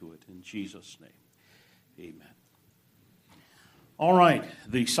Jesus' name, amen. All right,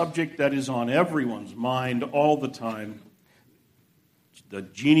 the subject that is on everyone's mind all the time, the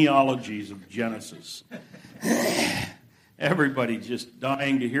genealogies of Genesis. Everybody just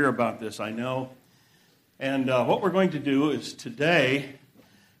dying to hear about this, I know. And what we're going to do is today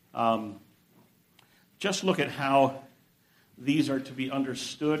just look at how these are to be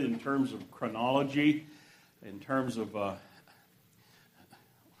understood in terms of chronology, in terms of... what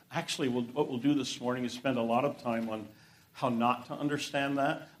we'll do this morning is spend a lot of time on how not to understand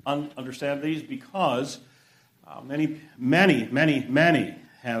these, because many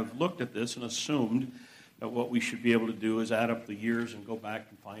have looked at this and assumed that what we should be able to do is add up the years and go back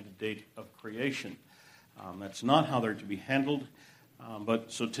and find a date of creation. That's not how they're to be handled.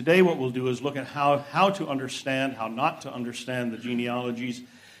 So today what we'll do is look at how to understand, how not to understand the genealogies,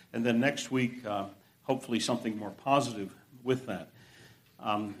 and then next week, hopefully something more positive with that.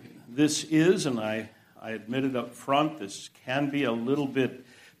 This is, and I admitted up front, this can be a little bit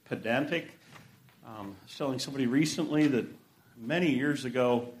pedantic. I was telling somebody recently that many years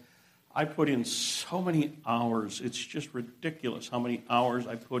ago, I put in so many hours. It's just ridiculous how many hours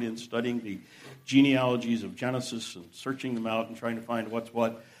I put in studying the genealogies of Genesis and searching them out and trying to find what's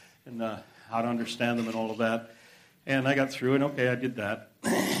what and how to understand them and all of that. And I got through it. Okay, I did that.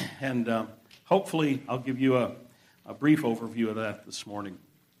 And hopefully I'll give you a brief overview of that this morning.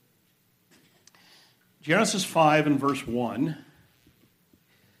 Genesis 5 and verse 1.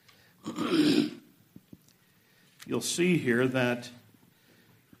 You'll see here that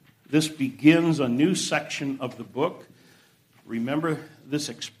this begins a new section of the book. Remember this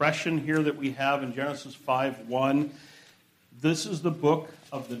expression here that we have in Genesis 5:1. This is the book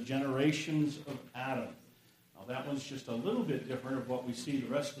of the generations of Adam. Now that one's just a little bit different of what we see the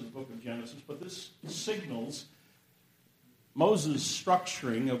rest of the book of Genesis, but this signals Moses'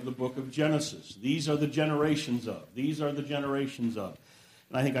 structuring of the book of Genesis. These are the generations of. These are the generations of.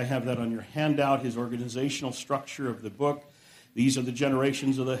 And I think I have that on your handout, his organizational structure of the book. These are the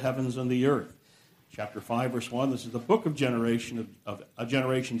generations of the heavens and the earth. Chapter 5, verse 1, this is the book of generations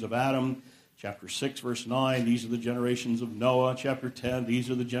of Adam. Chapter 6, verse 9, these are the generations of Noah. Chapter 10, these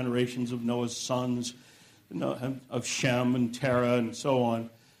are the generations of Noah's sons, of Shem and Terah and so on.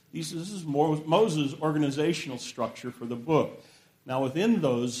 This is Moses' organizational structure for the book. Now, within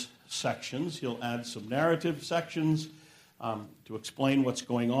those sections, he'll add some narrative sections to explain what's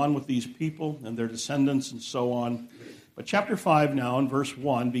going on with these people and their descendants and so on. But chapter 5 now, in verse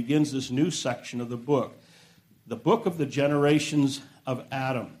 1, begins this new section of the book of the generations of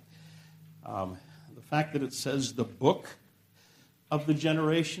Adam. The fact that it says the book of the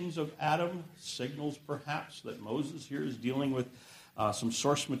generations of Adam signals perhaps that Moses here is dealing with some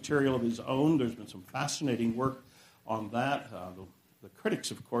source material of his own. There's been some fascinating work on that. The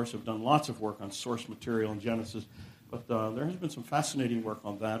critics, of course, have done lots of work on source material in Genesis, but there has been some fascinating work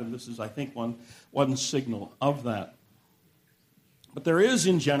on that, and this is, I think, one signal of that. But there is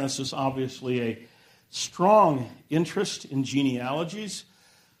in Genesis, obviously, a strong interest in genealogies.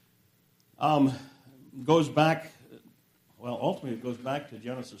 Ultimately it goes back to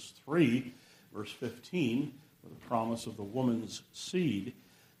Genesis 3, verse 15, with the promise of the woman's seed,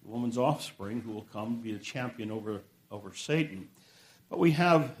 the woman's offspring, who will come be a champion over Satan. But we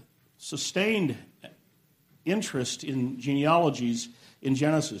have sustained interest in genealogies in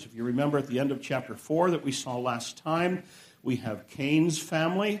Genesis. If you remember at the end of chapter 4 that we saw last time, we have Cain's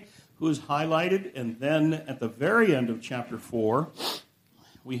family, who is highlighted, and then at the very end of chapter 4,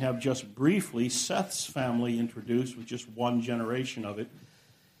 we have just briefly Seth's family introduced with just one generation of it.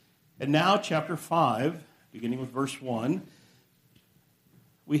 And now chapter 5, beginning with verse 1,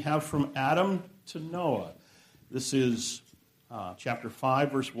 we have from Adam to Noah. This is chapter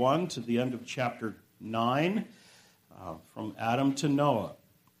 5, verse 1 to the end of chapter 9, from Adam to Noah.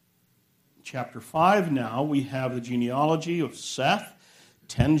 Chapter 5 now, we have the genealogy of Seth,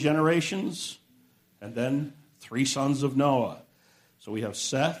 10 generations, and then 3 sons of Noah. So we have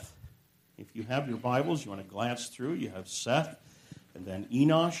Seth. If you have your Bibles, you want to glance through, you have Seth, and then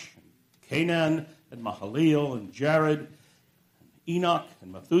Enosh, Canaan, and Mahalalel, and Jared, and Enoch,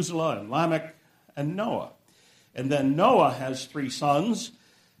 and Methuselah, and Lamech, and Noah. And then Noah has 3 sons,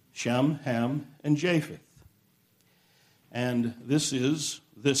 Shem, Ham, and Japheth. And this is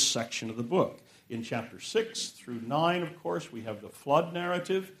this section of the book. In chapter 6 through 9, of course, we have the flood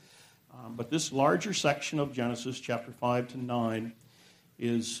narrative. But this larger section of Genesis, chapter 5 to 9,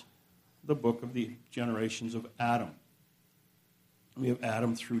 is the book of the generations of Adam. We have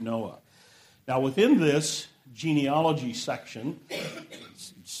Adam through Noah. Now, within this genealogy section,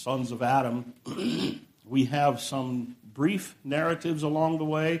 sons of Adam, we have some brief narratives along the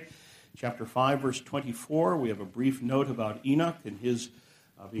way, Chapter 5, verse 24, we have a brief note about Enoch and his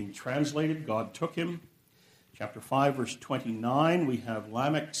being translated. God took him. Chapter 5, verse 29, we have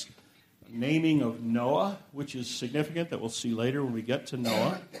Lamech's naming of Noah, which is significant, that we'll see later when we get to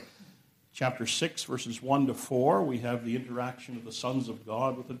Noah. Chapter 6, verses 1 to 4, we have the interaction of the sons of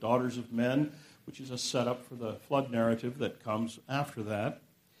God with the daughters of men, which is a setup for the flood narrative that comes after that.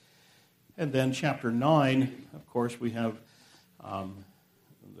 And then chapter 9, of course, we have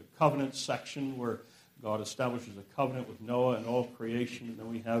the covenant section where God establishes a covenant with Noah and all creation. And then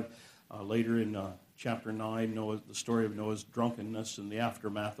we have later in chapter 9, the story of Noah's drunkenness and the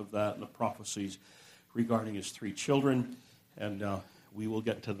aftermath of that and the prophecies regarding his 3 children. And we will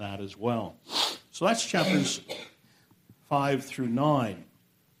get to that as well. So that's chapters 5 through 9.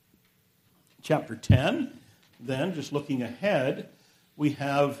 Chapter 10, then, just looking ahead, we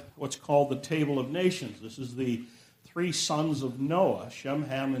have what's called the Table of Nations. This is the 3 sons of Noah, Shem,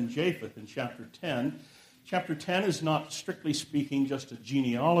 Ham, and Japheth in chapter 10. Chapter 10 is not, strictly speaking, just a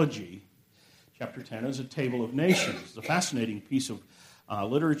genealogy. Chapter 10 is a Table of Nations. It's a fascinating piece of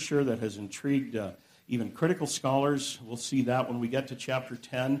literature that has intrigued even critical scholars. We'll see that when we get to chapter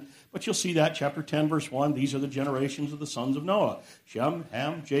 10. But you'll see that, chapter 10, verse 1, these are the generations of the sons of Noah. Shem,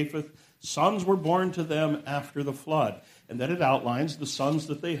 Ham, Japheth, sons were born to them after the flood. And then it outlines the sons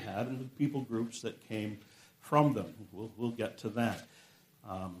that they had and the people groups that came from them. We'll get to that.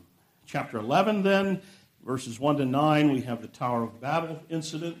 Chapter 11, then, verses 1 to 9, we have the Tower of Babel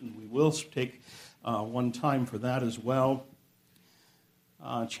incident, and we will take one time for that as well.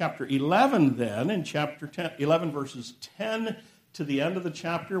 Chapter 11, then, in chapter 11, verses 10 to the end of the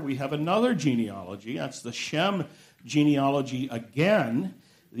chapter, we have another genealogy. That's the Shem genealogy again.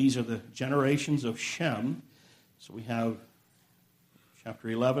 These are the generations of Shem. So we have chapter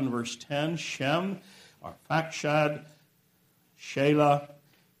 11, verse 10, Shem, Arphaxad, Shelah,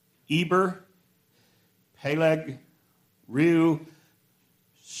 Eber, Peleg, Reu,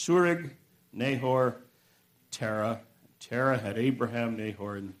 Surig, Nahor, Terah. Terah had Abraham,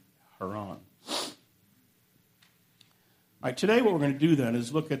 Nahor, and Haran. All right, today what we're going to do then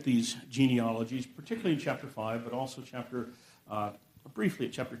is look at these genealogies, particularly in chapter 5, but also briefly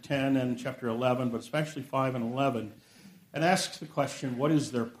at chapter 10 and chapter 11, but especially 5 and 11, and ask the question, what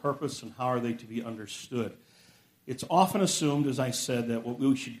is their purpose and how are they to be understood? It's often assumed, as I said, that what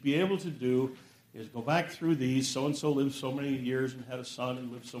we should be able to do is go back through these. So-and-so lived so many years and had a son and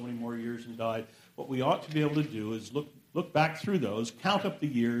lived so many more years and died. What we ought to be able to do is look back through those, count up the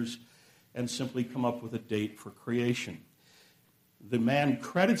years, and simply come up with a date for creation. The man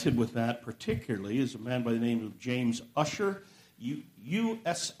credited with that particularly is a man by the name of James Ussher,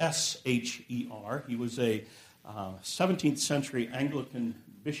 Ussher. He was a 17th century Anglican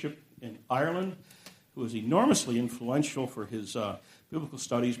bishop in Ireland who was enormously influential for his biblical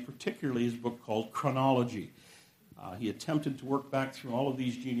studies, particularly his book called Chronology. He attempted to work back through all of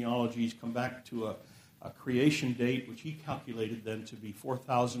these genealogies, come back to a creation date, which he calculated then to be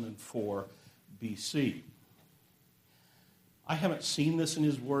 4004 BC. I haven't seen this in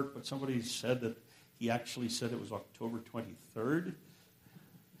his work, but somebody said that he actually said it was October 23rd,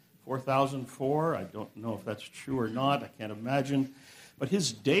 4004. I don't know if that's true or not. I can't imagine. But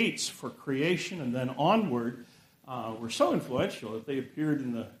his dates for creation and then onward were so influential that they appeared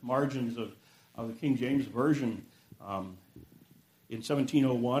in the margins of the King James Version in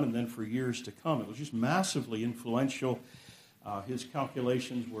 1701 and then for years to come. It was just massively influential. His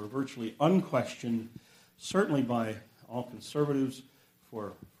calculations were virtually unquestioned, certainly by all conservatives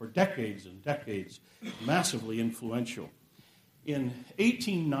for decades and decades, massively influential. In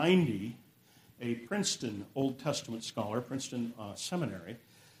 1890, a Princeton Old Testament scholar, Princeton Seminary,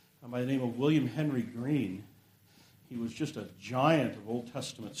 by the name of William Henry Green, he was just a giant of Old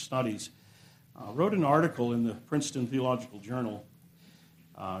Testament studies, wrote an article in the Princeton Theological Journal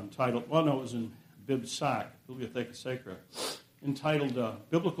entitled, it was in BibSac, Bibliotheca Sacra, entitled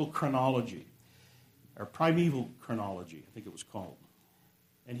Biblical Chronology, or Primeval Chronology, I think it was called.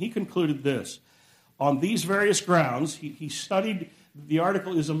 And he concluded this. On these various grounds, he studied, the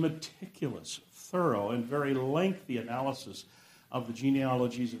article is a meticulous, thorough, and very lengthy analysis of the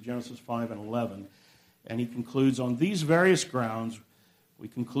genealogies of Genesis 5 and 11. And he concludes, on these various grounds, we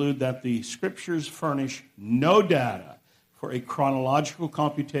conclude that the Scriptures furnish no data for a chronological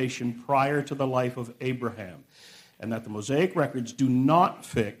computation prior to the life of Abraham, and that the Mosaic records do not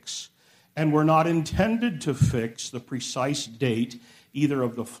fix and were not intended to fix the precise date either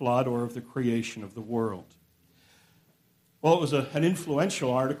of the flood or of the creation of the world. Well, it was an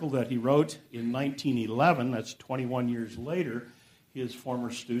influential article that he wrote in 1911. That's 21 years later. His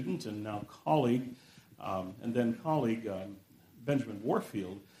former student and now colleague, Benjamin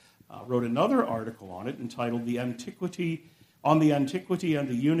Warfield, wrote another article on it entitled On the Antiquity and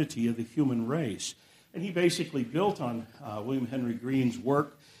the Unity of the Human Race. And he basically built on William Henry Green's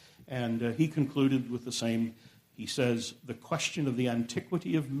work, and he concluded with the same. He says, the question of the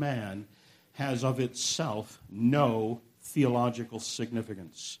antiquity of man has of itself no theological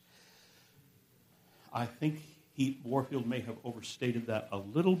significance. I think Warfield may have overstated that a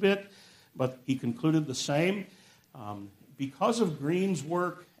little bit, but he concluded the same. Because of Green's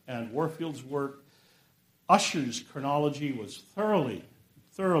work and Warfield's work, Ussher's chronology was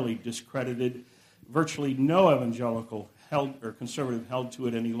thoroughly discredited. Virtually no evangelical conservative held to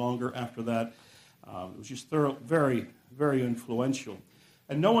it any longer after that. It was just very, very influential.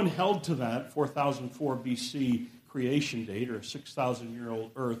 And no one held to that 4004 BC creation date, or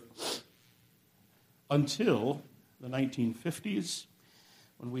 6,000-year-old earth, until the 1950s,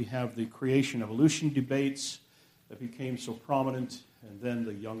 when we have the creation-evolution debates that became so prominent, and then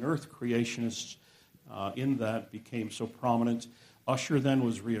the young earth creationists in that became so prominent. Ussher then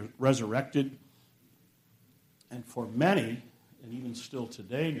was resurrected, and for many, and even still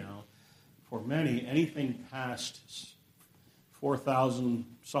today now, for many, anything past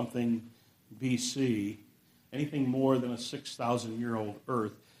 4,000-something BC, anything more than a 6,000-year-old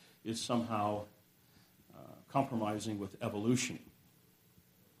earth is somehow compromising with evolution.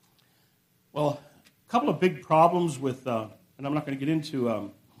 Well, a couple of big problems with, and I'm not going to get into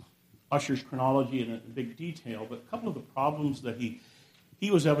Ussher's chronology in big detail, but a couple of the problems that he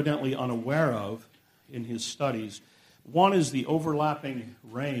was evidently unaware of in his studies. One is the overlapping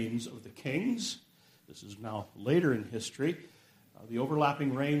reigns of the kings. This is now later in history. The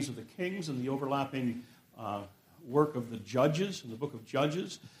overlapping reigns of the kings and the overlapping work of the judges in the book of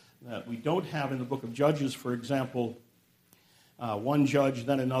Judges that we don't have in the book of Judges, for example, one judge,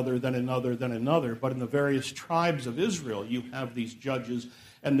 then another, then another, then another. But in the various tribes of Israel, you have these judges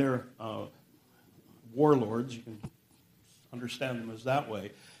and their warlords. You can understand them as that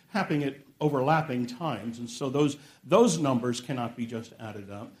way, happening at overlapping times. And so those numbers cannot be just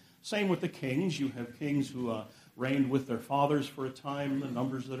added up. Same with the kings. You have kings who reigned with their fathers for a time. The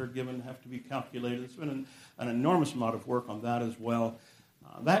numbers that are given have to be calculated. It's been an enormous amount of work on that as well.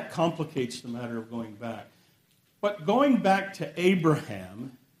 That complicates the matter of going back. But going back to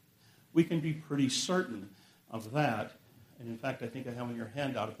Abraham, we can be pretty certain of that. And in fact, I think I have on your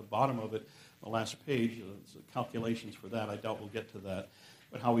handout at the bottom of it, the last page, the calculations for that. I doubt we'll get to that.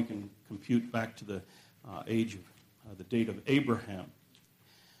 But how we can compute back to the the date of Abraham.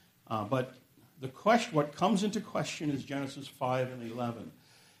 But what comes into question is Genesis 5 and 11.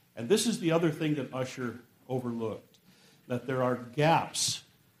 And this is the other thing that Ussher overlooked, that there are gaps.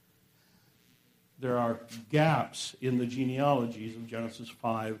 There are gaps in the genealogies of Genesis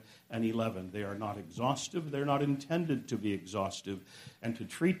 5 and 11. They are not exhaustive. They're not intended to be exhaustive. And to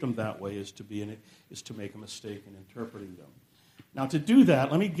treat them that way is to make a mistake in interpreting them. Now, to do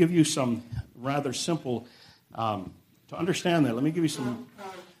that, let me give you some rather simple, to understand that, let me give you some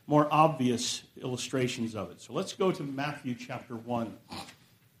more obvious illustrations of it. So let's go to Matthew chapter 1.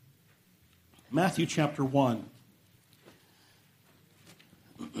 Matthew chapter 1.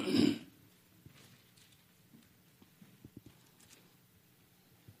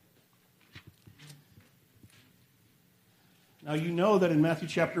 Now, you know that in Matthew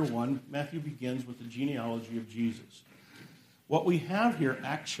chapter 1, Matthew begins with the genealogy of Jesus. What we have here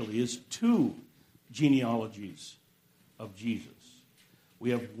actually is two genealogies of Jesus.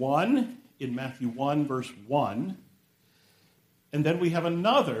 We have one in Matthew 1, verse 1, and then we have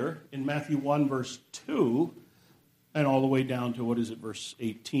another in Matthew 1, verse 2, and all the way down to, verse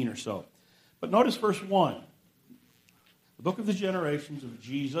 18 or so. But notice verse 1. The book of the generations of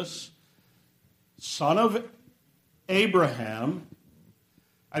Jesus, son of David,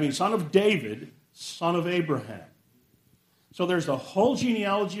 son of Abraham. So there's the whole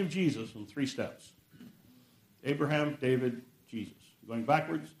genealogy of Jesus in 3 steps. Abraham, David, Jesus. Going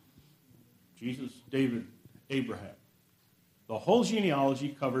backwards, Jesus, David, Abraham. The whole genealogy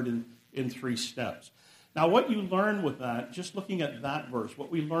covered in 3 steps. Now what you learn with that, just looking at that verse, what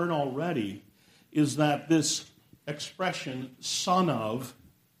we learn already is that this expression, son of,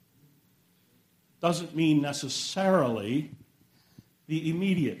 doesn't mean necessarily the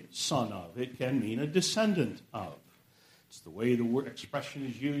immediate son of. It can mean a descendant of. It's the way the word expression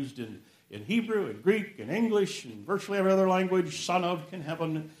is used in Hebrew, in Greek, in English, and virtually every other language. Son of can have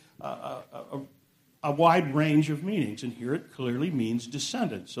a wide range of meanings, and here it clearly means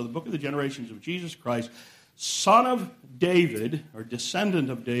descendant. So the book of the generations of Jesus Christ, son of David, or descendant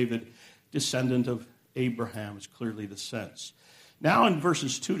of David, descendant of Abraham is clearly the sense. Now in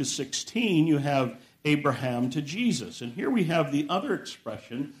verses 2 to 16, you have Abraham to Jesus. And here we have the other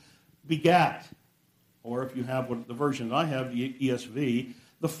expression, begat, or if you have the version that I have, the ESV,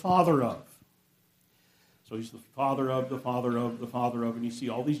 the father of. So he's the father of, the father of, the father of, and you see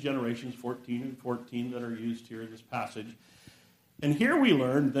all these generations, 14 and 14, that are used here in this passage. And here we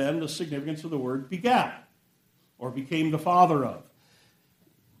learn then the significance of the word begat, or became the father of.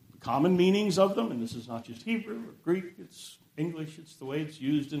 Common meanings of them, and this is not just Hebrew or Greek, it's English, it's the way it's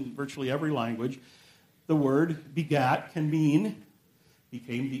used in virtually every language. The word begat can mean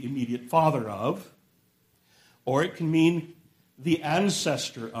became the immediate father of, or it can mean the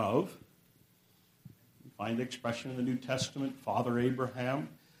ancestor of. You find the expression in the New Testament, Father Abraham.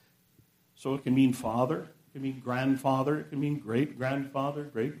 So it can mean father, it can mean grandfather, it can mean great-grandfather,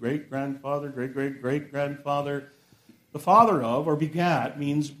 great-great-grandfather, great-great-great-grandfather. The father of, or begat,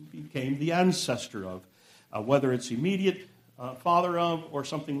 means became the ancestor of. Whether it's immediate father of or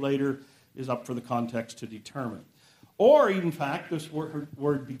something later is up for the context to determine. Or, in fact, this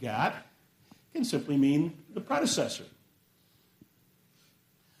word begat can simply mean the predecessor.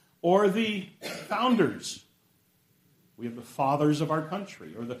 Or the founders. We have the fathers of our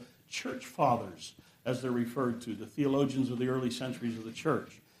country, or the church fathers, as they're referred to, the theologians of the early centuries of the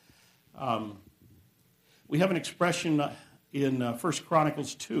church. We have an expression in 1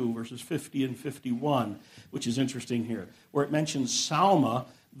 Chronicles 2, verses 50 and 51, which is interesting here, where it mentions Salma,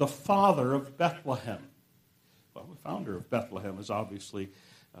 the father of Bethlehem. Well, the founder of Bethlehem is obviously,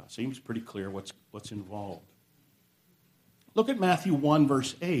 seems pretty clear what's involved. Look at Matthew 1,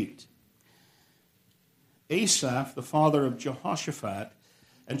 verse 8. Asaph, the father of Jehoshaphat,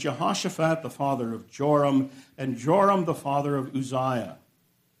 and Jehoshaphat, the father of Joram, and Joram, the father of Uzziah.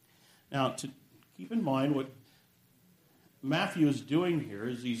 Now, to keep in mind what Matthew is doing here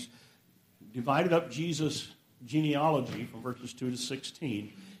is he's divided up Jesus' genealogy from verses 2 to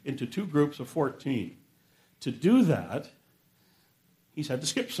 16 into two groups of 14. To do that, he's had to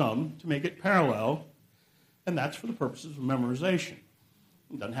skip some to make it parallel, and that's for the purposes of memorization.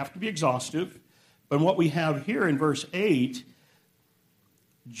 It doesn't have to be exhaustive, but what we have here in verse 8,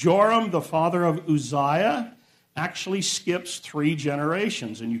 Joram, the father of Uzziah, actually skips 3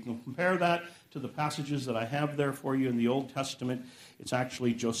 generations, and you can compare that to the passages that I have there for you in the Old Testament. It's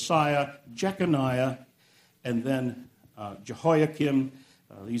actually Josiah, Jeconiah, and then Jehoiakim.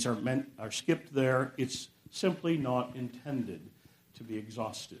 These are skipped there. It's simply not intended to be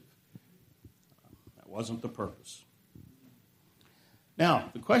exhaustive. That wasn't the purpose. Now,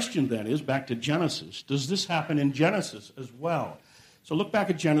 the question then is, back to Genesis, does this happen in Genesis as well? So look back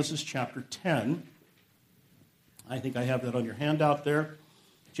at Genesis chapter 10. I think I have that on your handout there.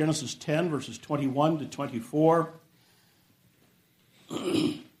 Genesis 10, verses 21 to 24.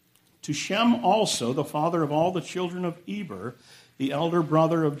 To Shem also, the father of all the children of Eber, the elder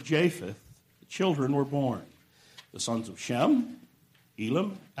brother of Japheth, the children were born. The sons of Shem,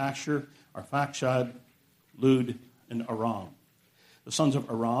 Elam, Asher, Arphaxad, Lud, and Aram. The sons of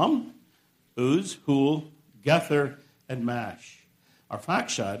Aram, Uz, Hul, Gether, and Mash.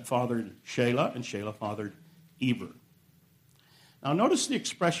 Arphaxad fathered Shelah, and Shelah fathered Eber. Now notice the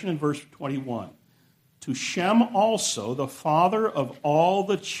expression in verse 21. To Shem also, the father of all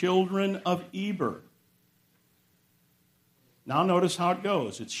the children of Eber. Now notice how it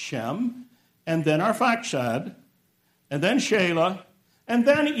goes. It's Shem, and then Arphaxad, and then Shelah, and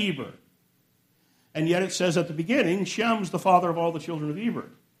then Eber. And yet it says at the beginning, Shem's the father of all the children of Eber.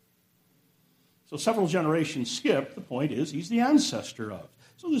 So several generations skipped. The point is, he's the ancestor of.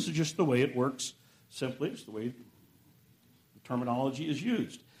 So this is just the way it works simply. It's the way the terminology is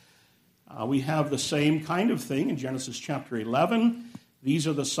used. We have the same kind of thing in Genesis chapter 11. These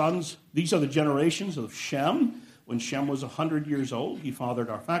are the generations of Shem. When Shem was 100 years old, he fathered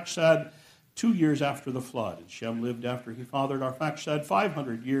Arphaxad 2 years after the flood. And Shem lived after he fathered Arphaxad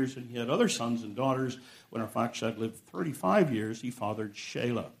 500 years, and he had other sons and daughters. When Arphaxad lived 35 years, he fathered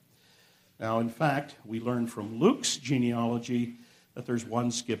Shelah. Now, in fact, we learn from Luke's genealogy that there's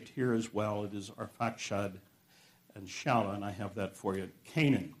one skipped here as well. It is Arphaxad and Shelah, and I have that for you.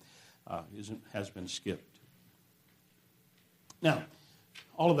 Canaan has been skipped. Now,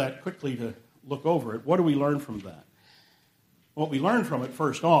 all of that quickly to look over it. What do we learn from that? What we learn from it,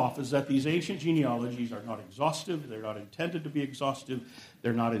 first off, is that these ancient genealogies are not exhaustive. They're not intended to be exhaustive.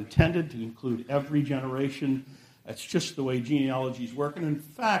 They're not intended to include every generation. That's just the way genealogies work. And in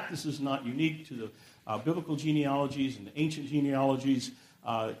fact, this is not unique to the biblical genealogies and the ancient genealogies.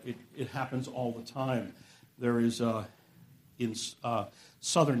 It happens all the time. There is, in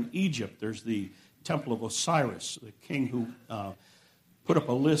southern Egypt, there's the Temple of Osiris, the king who put up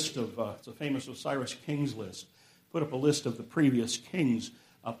a list of, it's a famous Osiris Kings list, put up a list of the previous kings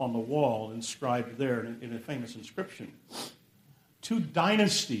up on the wall, inscribed there in a famous inscription. 2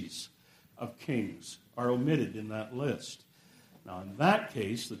 dynasties of kings are omitted in that list. Now, in that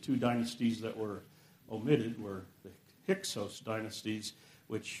case, the two dynasties that were omitted were the Hyksos dynasties,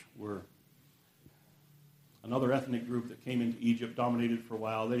 which were another ethnic group that came into Egypt, dominated for a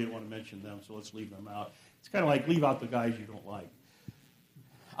while. They didn't want to mention them, so let's leave them out. It's kind of like leave out the guys you don't like.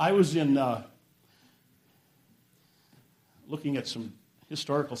 I was in looking at some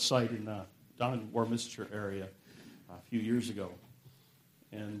historical site down in Warminster area a few years ago,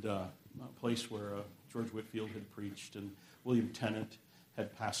 and a place where George Whitefield had preached and William Tennant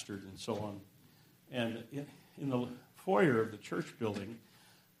had pastored and so on. And in the foyer of the church building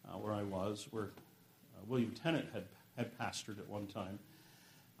where I was, where William Tennant had pastored at one time,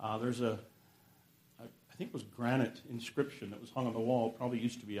 there's I think it was granite inscription that was hung on the wall. It probably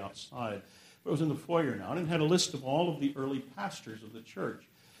used to be outside, but it was in the foyer now, and it had a list of all of the early pastors of the church.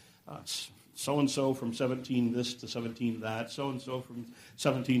 So-and-so from 17 this to 17 that, so-and-so from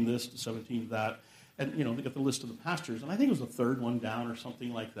 17 this to 17 that. And, they got the list of the pastors. And I think it was the third one down or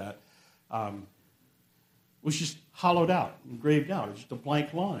something like that. Was just hollowed out, engraved out. It was just a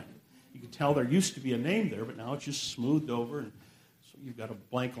blank line. You could tell there used to be a name there, but now it's just smoothed over. And so you've got a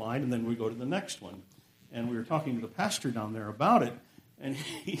blank line, and then we go to the next one. And we were talking to the pastor down there about it, and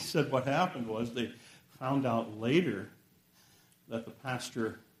he said what happened was they found out later that the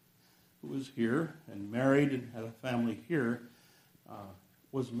pastor who was here and married and had a family here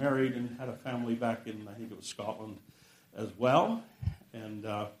was married and had a family back in, I think it was Scotland as well. And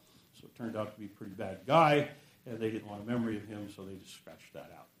so it turned out to be a pretty bad guy, and they didn't want a memory of him, so they just scratched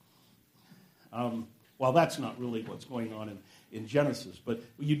that out. Well, that's not really what's going on in Genesis, but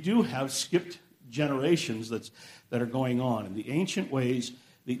you do have skipped generations that are going on. In the ancient ways,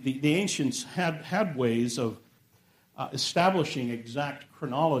 the ancients had ways of establishing exact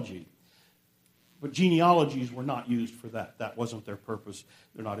chronology. But genealogies were not used for that. That wasn't their purpose.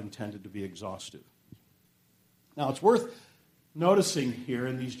 They're not intended to be exhaustive. Now, it's worth noticing here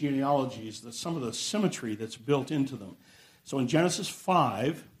in these genealogies that some of the symmetry that's built into them. So in Genesis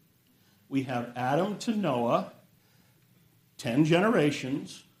 5, we have Adam to Noah, 10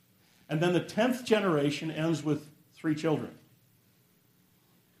 generations, and then the 10th generation ends with 3 children.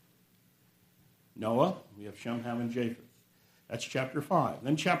 Noah, we have Shem, Ham, and Japheth. That's chapter 5.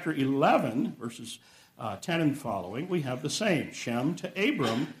 Then chapter 11, verses 10 and following, we have the same. Shem to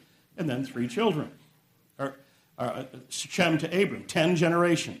Abram, and then 3 children. Shem to Abram, 10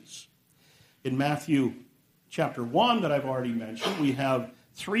 generations. In Matthew chapter 1 that I've already mentioned, we have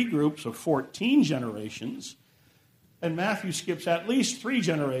 3 groups of 14 generations. And Matthew skips at least 3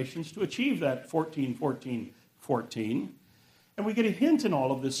 generations to achieve that 14, 14, 14. And we get a hint in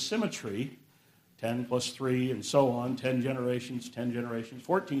all of this symmetry. 10 plus 3 and so on, 10 generations,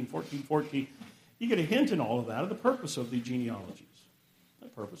 14, 14, 14. You get a hint in all of that of the purpose of the genealogies. The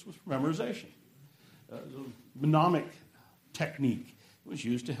purpose was for memorization. The mnemonic technique was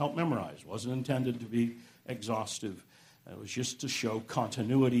used to help memorize. It wasn't intended to be exhaustive. It was just to show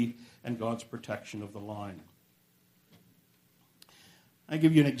continuity and God's protection of the line. I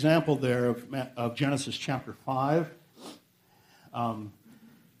give you an example there of Genesis chapter 5.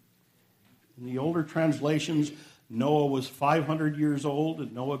 In the older translations, Noah was 500 years old,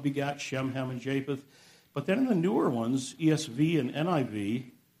 and Noah begat Shem, Ham, and Japheth. But then in the newer ones, ESV and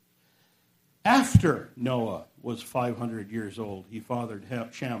NIV, after Noah was 500 years old, he fathered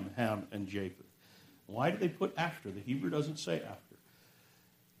Shem, Ham, and Japheth. Why did they put after? The Hebrew doesn't say after.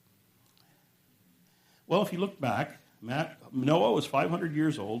 Well, if you look back, Noah was 500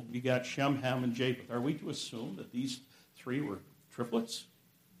 years old, begat Shem, Ham, and Japheth. Are we to assume that these 3 were triplets?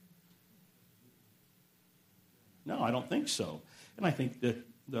 No, I don't think so. And I think that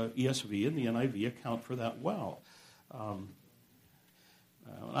the ESV and the NIV account for that well.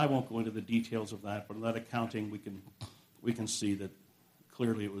 I won't go into the details of that, but in that accounting we can see that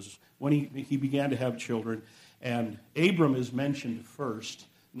clearly it was when he began to have children. And Abram is mentioned first,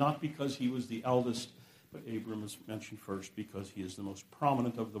 not because he was the eldest, but Abram is mentioned first because he is the most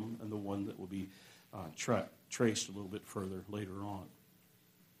prominent of them and the one that will be traced a little bit further later on.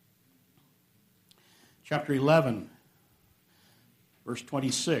 Chapter 11, verse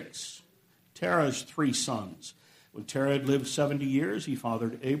 26. Terah's 3 sons. When Terah had lived 70 years, he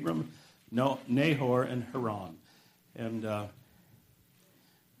fathered Abram, Nahor, and Haran. And,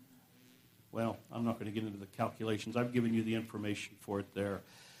 well, I'm not going to get into the calculations. I've given you the information for it there.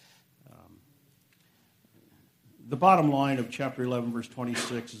 The bottom line of chapter 11, verse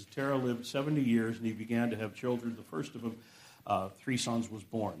 26 is Terah lived 70 years, and he began to have children. The first of them, 3 sons, was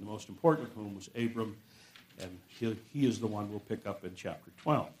born. The most important of whom was Abram. And he is the one we'll pick up in chapter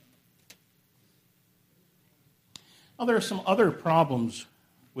 12. Now, there are some other problems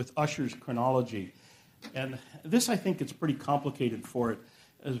with Ussher's chronology. And this, I think, it's pretty complicated for it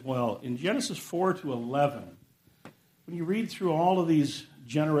as well. In Genesis 4 to 11, when you read through all of these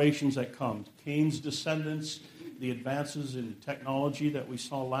generations that come, Cain's descendants, the advances in technology that we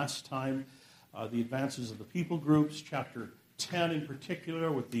saw last time, the advances of the people groups, chapter 10 in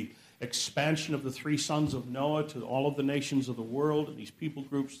particular, with the expansion of the three sons of Noah to all of the nations of the world, and these people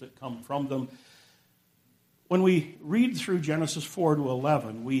groups that come from them. When we read through Genesis 4 to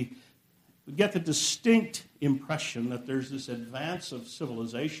 11, we get the distinct impression that there's this advance of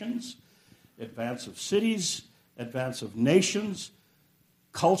civilizations, advance of cities, advance of nations,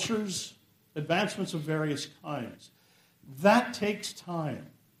 cultures, advancements of various kinds. That takes time.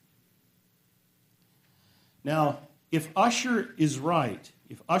 Now, if Ussher is right,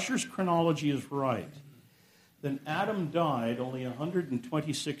 if Ussher's chronology is right, then Adam died only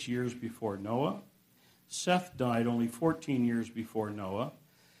 126 years before Noah. Seth died only 14 years before Noah.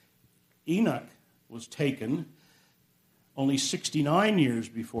 Enoch was taken only 69 years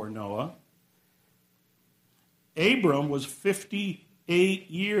before Noah. Abram was 58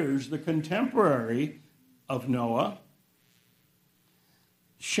 years the contemporary of Noah.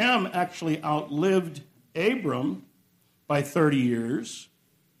 Shem actually outlived Abram by 30 years.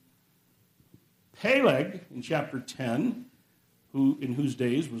 Peleg, in chapter 10, in whose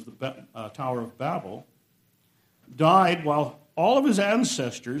days was the Tower of Babel, died while all of his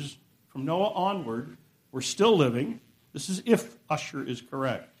ancestors from Noah onward were still living. This is if Ussher is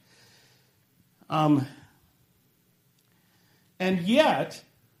correct. And yet,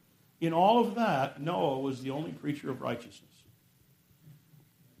 in all of that, Noah was the only preacher of righteousness.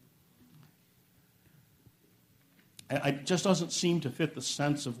 It just doesn't seem to fit the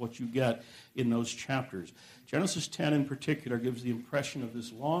sense of what you get in those chapters. Genesis 10 in particular gives the impression of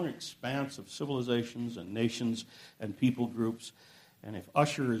this long expanse of civilizations and nations and people groups. And if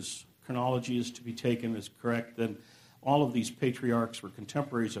Ussher's chronology is to be taken as correct, then all of these patriarchs were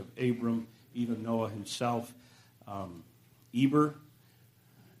contemporaries of Abram, even Noah himself. Eber,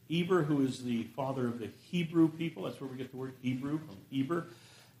 who is the father of the Hebrew people, that's where we get the word Hebrew from Eber,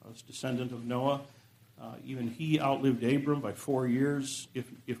 was descendant of Noah. Even he outlived Abram by 4 years,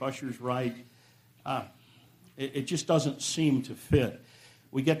 if Ussher's right. It just doesn't seem to fit.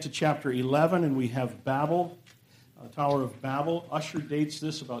 We get to chapter 11, and we have Babel, Tower of Babel. Ussher dates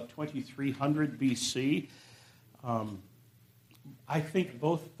this about 2300 BC. I think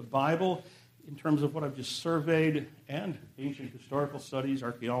both the Bible, in terms of what I've just surveyed, and ancient historical studies,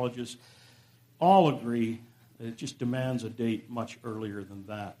 archaeologists, all agree that it just demands a date much earlier than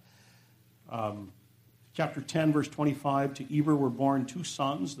that. Chapter 10, verse 25, to Eber were born two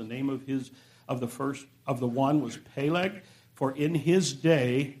sons. The name of the one was Peleg, for in his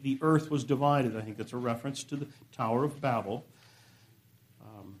day the earth was divided. I think that's a reference to the Tower of Babel.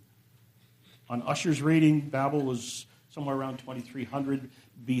 On Ussher's reading, Babel was somewhere around 2300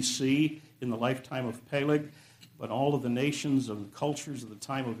 BC in the lifetime of Peleg, but all of the nations and cultures of the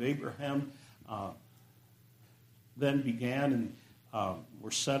time of Abraham then began and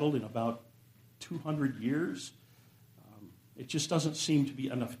were settled in about 200 years. It just doesn't seem to be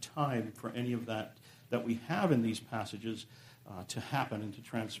enough time for any of that we have in these passages to happen and to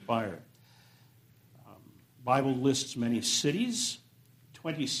transpire. Bible lists many cities,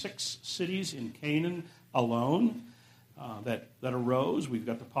 26 cities in Canaan alone that arose. We've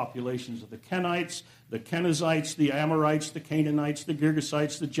got the populations of the Kenites, the Kenizzites, the Amorites, the Canaanites, the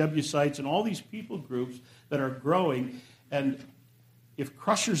Girgashites, the Jebusites, and all these people groups that are growing. And if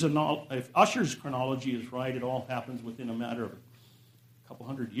Ussher's chronology is right, it all happens within a matter of a couple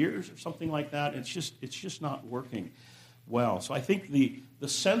hundred years or something like that. It's just not working well. So I think the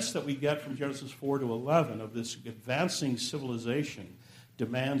sense that we get from Genesis 4 to 11 of this advancing civilization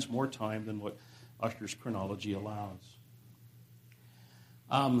demands more time than what Ussher's chronology allows.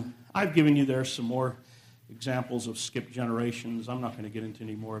 I've given you there some more examples of skipped generations. I'm not going to get into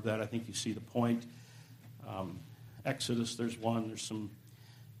any more of that. I think you see the point. Exodus, there's one. There's some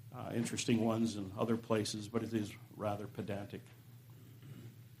interesting ones in other places, but it is rather pedantic.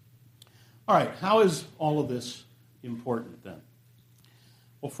 All right, how is all of this important then?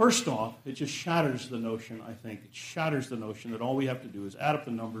 Well, first off, it just shatters the notion, I think. It shatters the notion that all we have to do is add up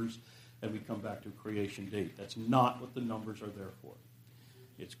the numbers and we come back to a creation date. That's not what the numbers are there for.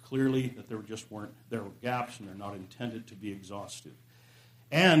 It's clearly that there were gaps and they're not intended to be exhaustive.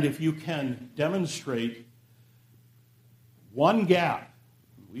 And if you can demonstrate one gap,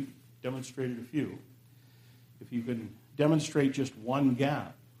 we've demonstrated a few, if you can demonstrate just one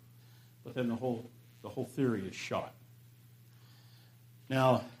gap, but then the whole theory is shot.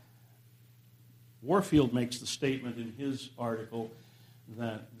 Now, Warfield makes the statement in his article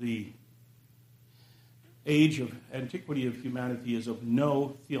that the age of antiquity of humanity is of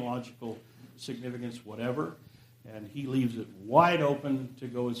no theological significance whatever, and he leaves it wide open to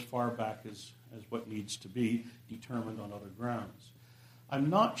go as far back as what needs to be determined on other grounds. I'm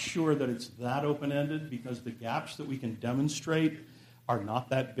not sure that it's that open-ended because the gaps that we can demonstrate are not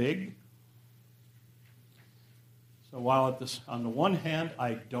that big. So while on the one hand,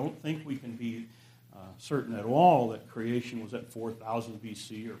 I don't think we can be certain at all that creation was at 4000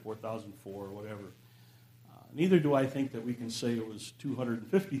 BC or 4004 or whatever. Neither do I think that we can say it was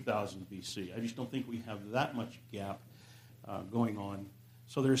 250,000 BC. I just don't think we have that much gap going on.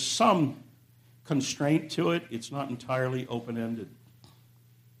 So there's some constraint to it. It's not entirely open-ended.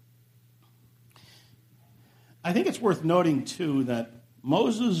 I think it's worth noting, too, that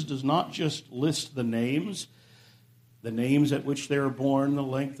Moses does not just list the names at which they were born, the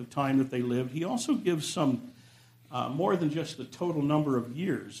length of time that they lived. He also gives some more than just the total number of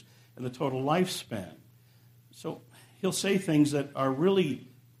years and the total lifespan. So he'll say things that are really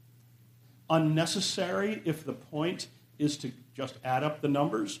unnecessary if the point is to just add up the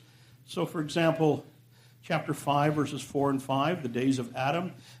numbers. So, for example, chapter 5, verses 4 and 5, the days of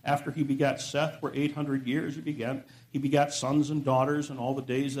Adam, after he begat Seth, were 800 years. He begat sons and daughters, and all the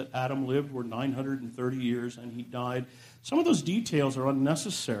days that Adam lived were 930 years, and he died. Some of those details are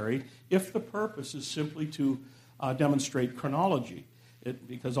unnecessary if the purpose is simply to demonstrate chronology,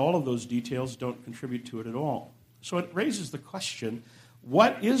 because all of those details don't contribute to it at all. So it raises the question,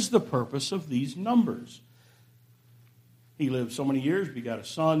 what is the purpose of these numbers? He lived so many years, begat a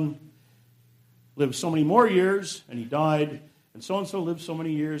son, lived so many more years, and he died, and so lived so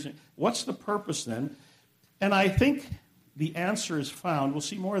many years. What's the purpose then? And I think the answer is found. We'll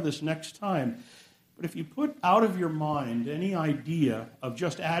see more of this next time. But if you put out of your mind any idea of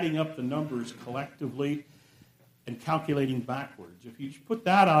just adding up the numbers collectively and calculating backwards, if you put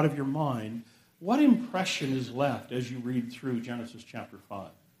that out of your mind, what impression is left as you read through Genesis chapter 5?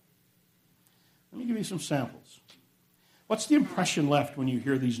 Let me give you some samples. What's the impression left when you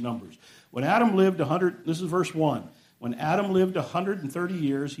hear these numbers? When Adam lived 100, this is verse 1. When Adam lived 130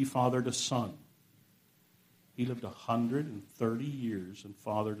 years, he fathered a son. He lived 130 years and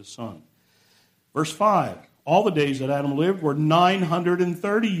fathered a son. Verse 5. All the days that Adam lived were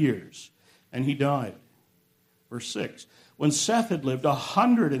 930 years, and he died. Verse 6. When Seth had lived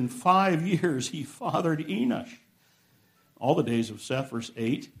 105 years, he fathered Enosh. All the days of Seth, verse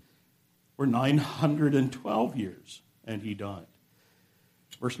 8, were 912 years, and he died.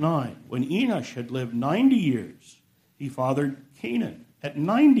 Verse 9, when Enosh had lived 90 years, he fathered Canaan at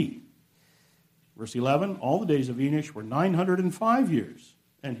 90. Verse 11, all the days of Enosh were 905 years,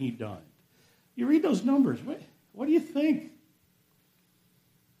 and he died. You read those numbers, what do you think?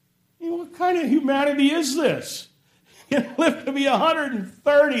 What kind of humanity is this? You live to be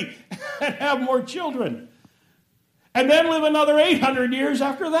 130 and have more children, and then live another 800 years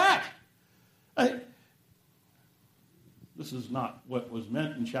after that. This is not what was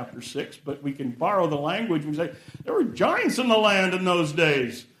meant in chapter 6, but we can borrow the language and say, there were giants in the land in those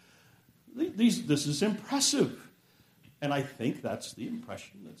days. This is impressive. And I think that's the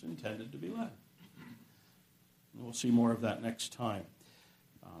impression that's intended to be left. And we'll see more of that next time,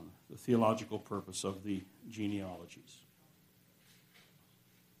 the theological purpose of the genealogies.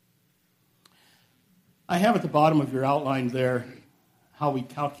 I have at the bottom of your outline there how we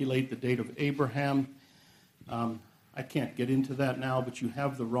calculate the date of Abraham. I can't get into that now, but you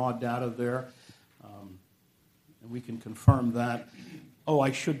have the raw data there, and we can confirm that. Oh,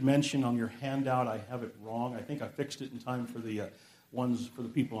 I should mention on your handout, I have it wrong. I think I fixed it in time for the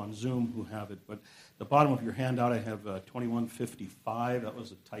people on Zoom who have it. But the bottom of your handout, I have 2155. That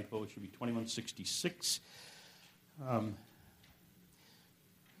was a typo. It should be 2166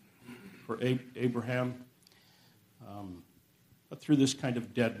 for Abraham. But through this kind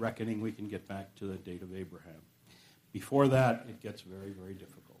of dead reckoning, we can get back to the date of Abraham. Before that, it gets very, very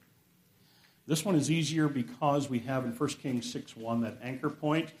difficult. This one is easier because we have in 1 Kings 6:1 that anchor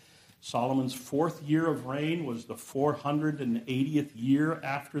point. Solomon's 4th year of reign was the 480th year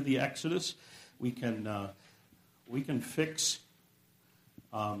after the Exodus. We can fix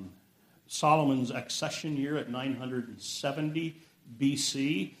Solomon's accession year at 970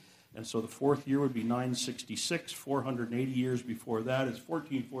 BC. And so the 4th year would be 966. 480 years before that is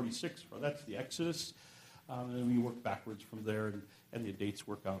 1446. That's the Exodus. And then we work backwards from there, and the dates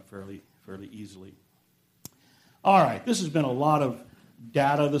work out fairly easily. All right, this has been a lot of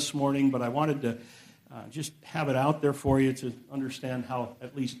data this morning, but I wanted to just have it out there for you to understand how,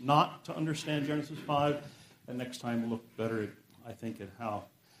 at least not to understand Genesis 5, and next time we'll look better, I think, at how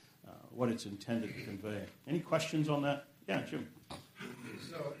what it's intended to convey. Any questions on that? Yeah, Jim.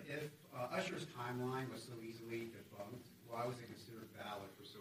 So if Usher's timeline was so easily debunked, why was it